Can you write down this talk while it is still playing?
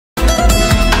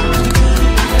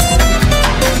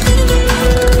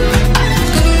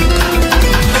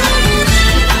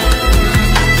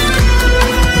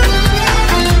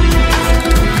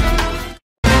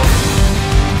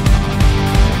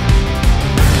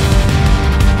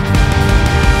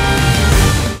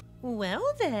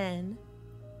then.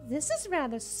 This is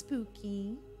rather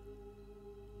spooky.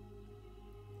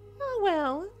 Oh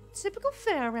well, typical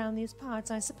fare around these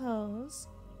parts, I suppose.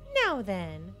 Now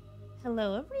then,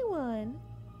 hello everyone.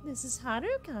 This is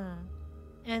Haruka,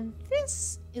 and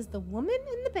this is the woman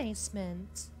in the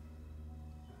basement.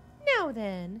 Now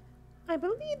then, I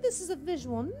believe this is a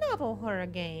visual novel horror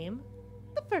game.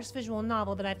 The first visual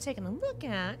novel that I've taken a look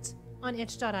at on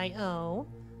itch.io.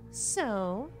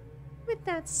 So, with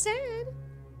that said,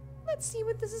 let's see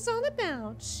what this is all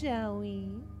about, shall we?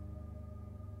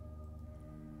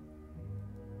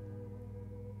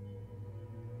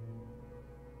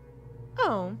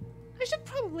 Oh, I should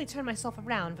probably turn myself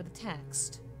around for the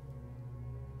text.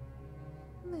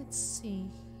 Let's see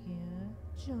here.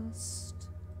 Just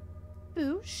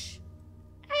boosh.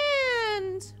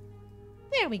 And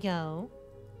there we go.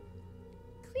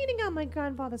 Cleaning out my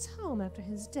grandfather's home after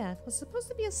his death was supposed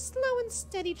to be a slow and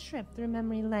steady trip through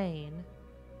memory lane.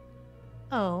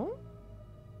 Oh?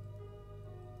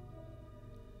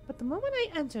 But the moment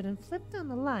I entered and flipped on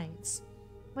the lights,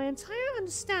 my entire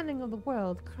understanding of the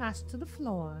world crashed to the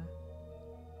floor.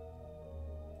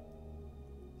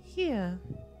 Here,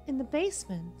 in the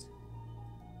basement.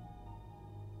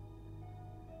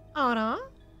 Anna?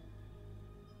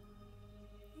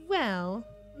 Well,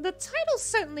 the title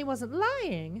certainly wasn't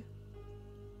lying.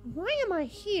 Why am I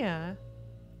here?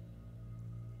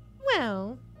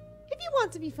 Well, if you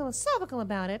want to be philosophical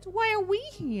about it, why are we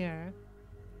here?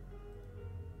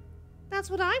 That's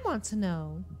what I want to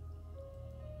know.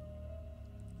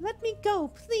 Let me go,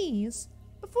 please,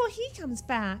 before he comes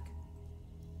back.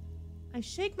 I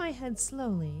shake my head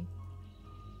slowly.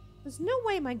 There's no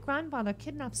way my grandfather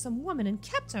kidnapped some woman and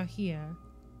kept her here.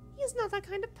 He is not that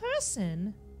kind of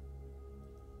person.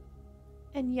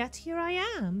 And yet here I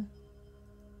am.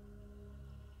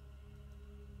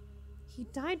 He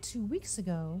died 2 weeks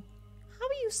ago. How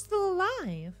are you still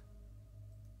alive?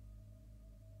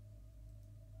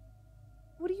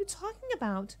 What are you talking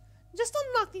about? Just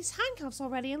unlock these handcuffs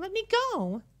already and let me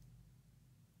go.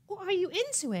 Or are you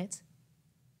into it?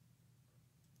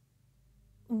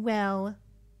 Well,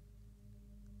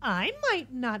 I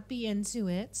might not be into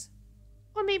it.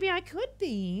 Or maybe I could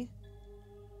be.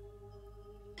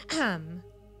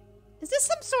 Is this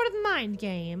some sort of mind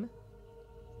game?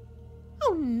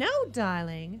 Oh no,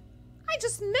 darling. I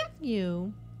just met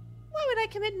you. Why would I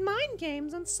commit mind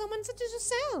games on someone such as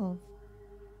yourself?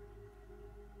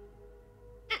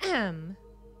 I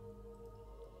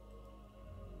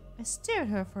stared at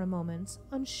her for a moment,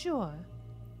 unsure.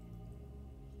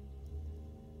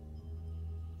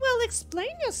 Well,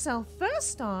 explain yourself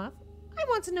first off. I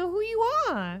want to know who you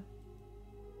are.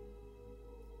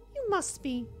 You must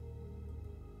be...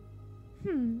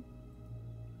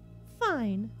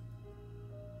 Fine.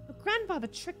 Your grandfather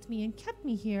tricked me and kept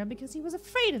me here because he was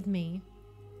afraid of me.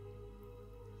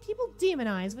 People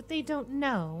demonize what they don't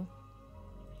know.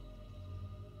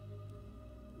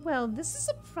 Well, this is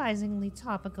surprisingly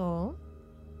topical.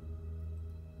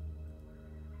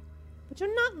 But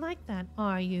you're not like that,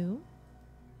 are you?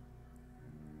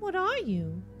 What are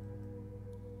you?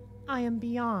 I am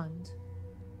beyond.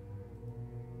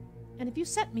 And if you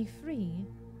set me free,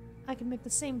 I can make the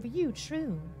same for you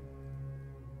true.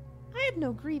 I have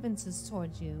no grievances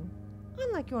towards you,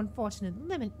 unlike your unfortunate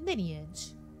lineage.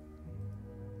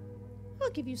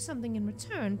 I'll give you something in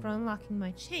return for unlocking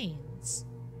my chains.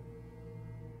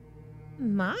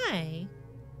 My,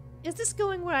 is this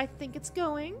going where I think it's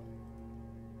going?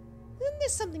 Isn't there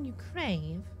something you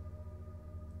crave?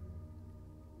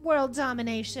 World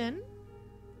domination?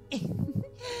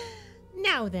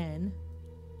 Now then,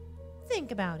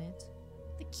 think about it.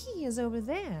 The key is over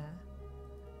there.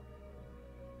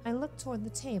 I look toward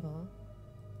the table.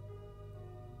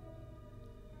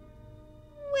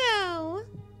 Well,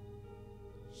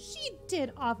 she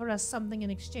did offer us something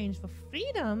in exchange for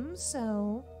freedom,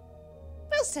 so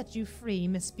we'll set you free,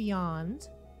 Miss Beyond.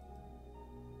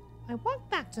 I walk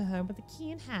back to her with the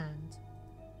key in hand.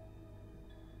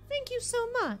 Thank you so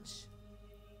much.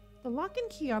 The lock and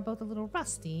key are both a little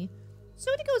rusty,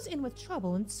 so it goes in with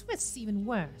trouble and twists even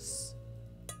worse.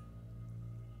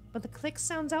 But the click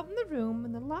sounds out in the room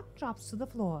and the lock drops to the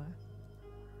floor.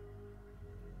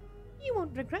 You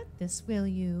won't regret this, will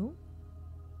you?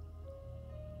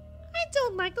 I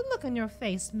don't like the look on your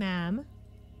face, ma'am.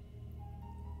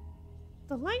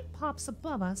 The light pops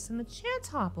above us and the chair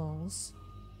topples.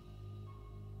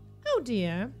 Oh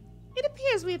dear, it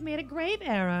appears we have made a grave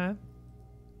error.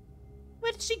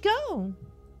 Where did she go?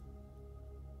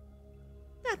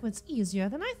 That was easier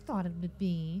than I thought it would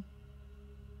be.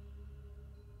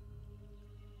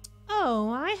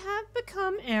 Oh, I have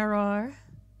become error.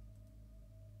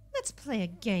 Let's play a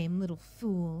game, little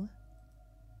fool.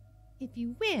 If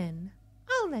you win,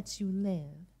 I'll let you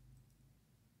live.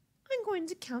 I'm going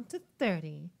to count to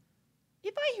 30.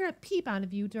 If I hear a peep out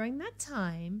of you during that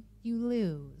time, you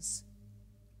lose.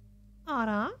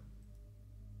 Ara?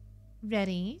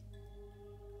 Ready?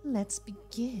 Let's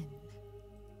begin.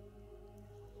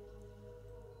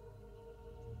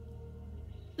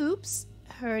 Oops,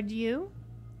 heard you.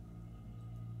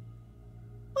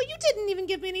 Well, you didn't even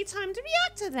give me any time to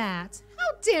react to that.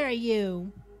 How dare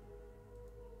you?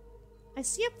 I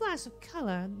see a flash of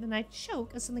color, then I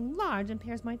choke as something large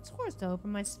impairs my torso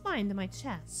from my spine to my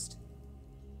chest.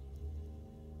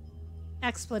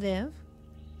 Expletive.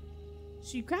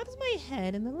 She grabs my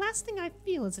head, and the last thing I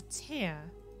feel is a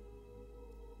tear.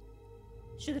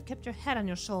 Should have kept your head on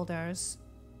your shoulders.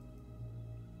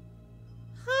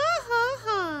 Ha ha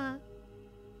ha!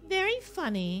 Very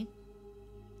funny.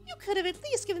 You could have at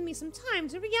least given me some time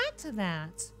to react to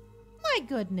that. My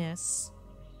goodness.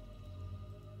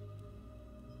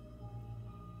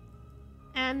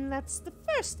 And that's the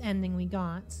first ending we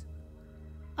got.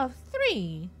 Of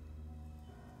 3.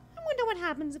 I wonder what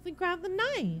happens if we grab the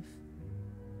knife.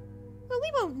 Well,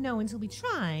 we won't know until we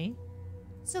try.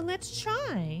 So let's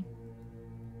try.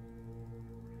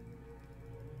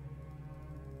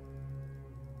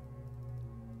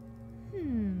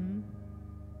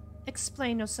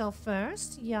 Explain yourself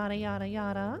first. Yada yada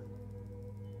yada.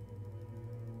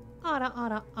 Ada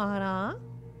ada ada.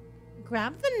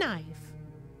 Grab the knife.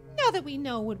 Now that we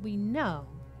know what we know.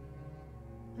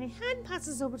 My hand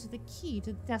passes over to the key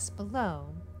to the desk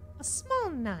below. A small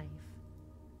knife.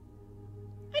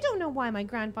 I don't know why my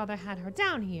grandfather had her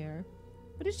down here,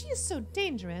 but if she is so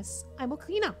dangerous, I will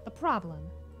clean up the problem.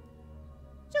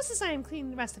 Just as I am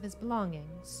cleaning the rest of his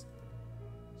belongings.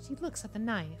 She looks at the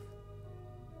knife.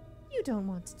 You don't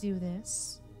want to do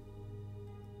this.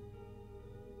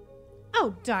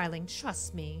 Oh, darling,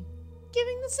 trust me.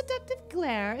 Giving the seductive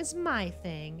glare is my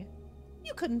thing.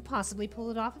 You couldn't possibly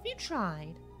pull it off if you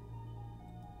tried.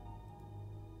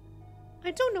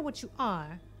 I don't know what you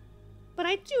are, but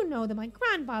I do know that my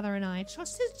grandfather and I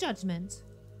trust his judgment.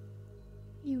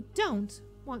 You don't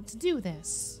want to do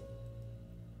this.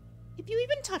 If you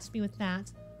even touch me with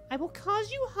that, I will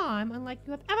cause you harm unlike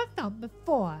you have ever felt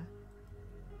before.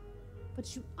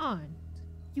 But you aren't.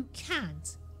 You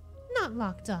can't. Not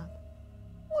locked up.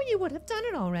 Or you would have done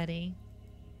it already.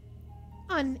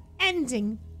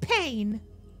 Unending pain.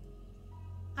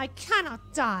 I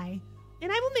cannot die, and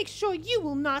I will make sure you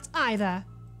will not either.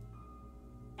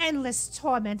 Endless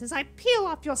torment as I peel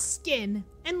off your skin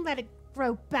and let it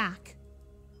grow back.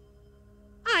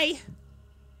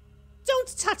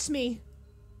 Don't touch me!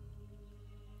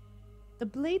 The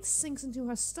blade sinks into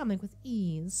her stomach with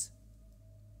ease.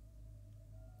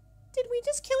 Did we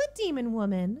just kill a demon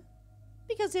woman?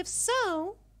 Because if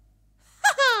so...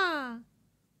 Ha ha!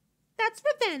 That's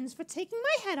revenge for taking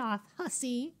my head off,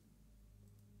 hussy.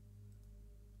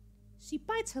 She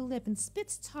bites her lip and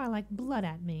spits tar like blood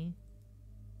at me.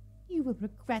 You will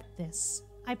regret this,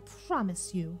 I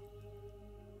promise you.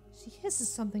 She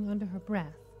hisses something under her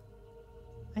breath.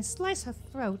 I slice her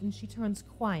throat and she turns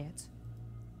quiet.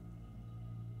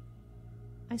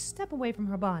 I step away from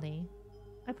her body.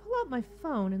 I pull out my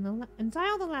phone and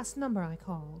dial the last number I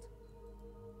called.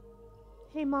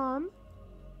 Hey, Mom?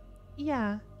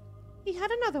 Yeah, he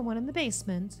had another one in the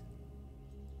basement.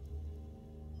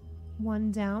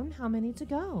 One down, how many to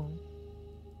go?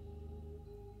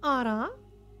 Ara?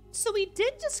 So we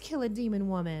did just kill a demon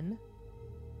woman.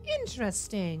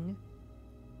 Interesting.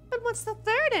 But what's the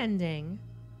third ending?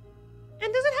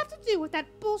 And does it have to do with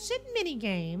that bullshit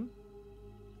minigame?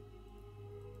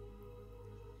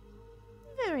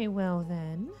 Very well,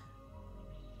 then.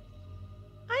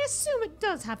 I assume it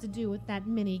does have to do with that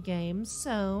minigame,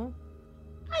 so...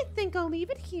 I think I'll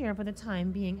leave it here for the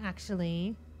time being,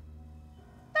 actually.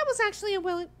 That was actually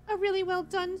a really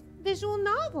well-done visual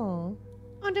novel.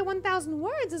 Under 1,000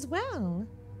 words as well.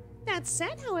 That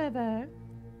said, however,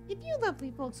 if you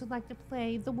lovely folks would like to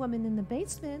play The Woman in the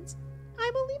Basement,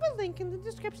 I will leave a link in the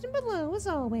description below as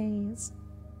always.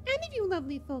 And if you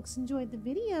lovely folks enjoyed the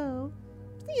video,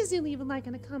 please do leave a like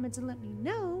and a comment to let me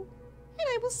know, and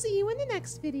I will see you in the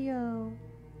next video.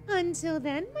 Until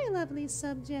then, my lovely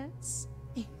subjects.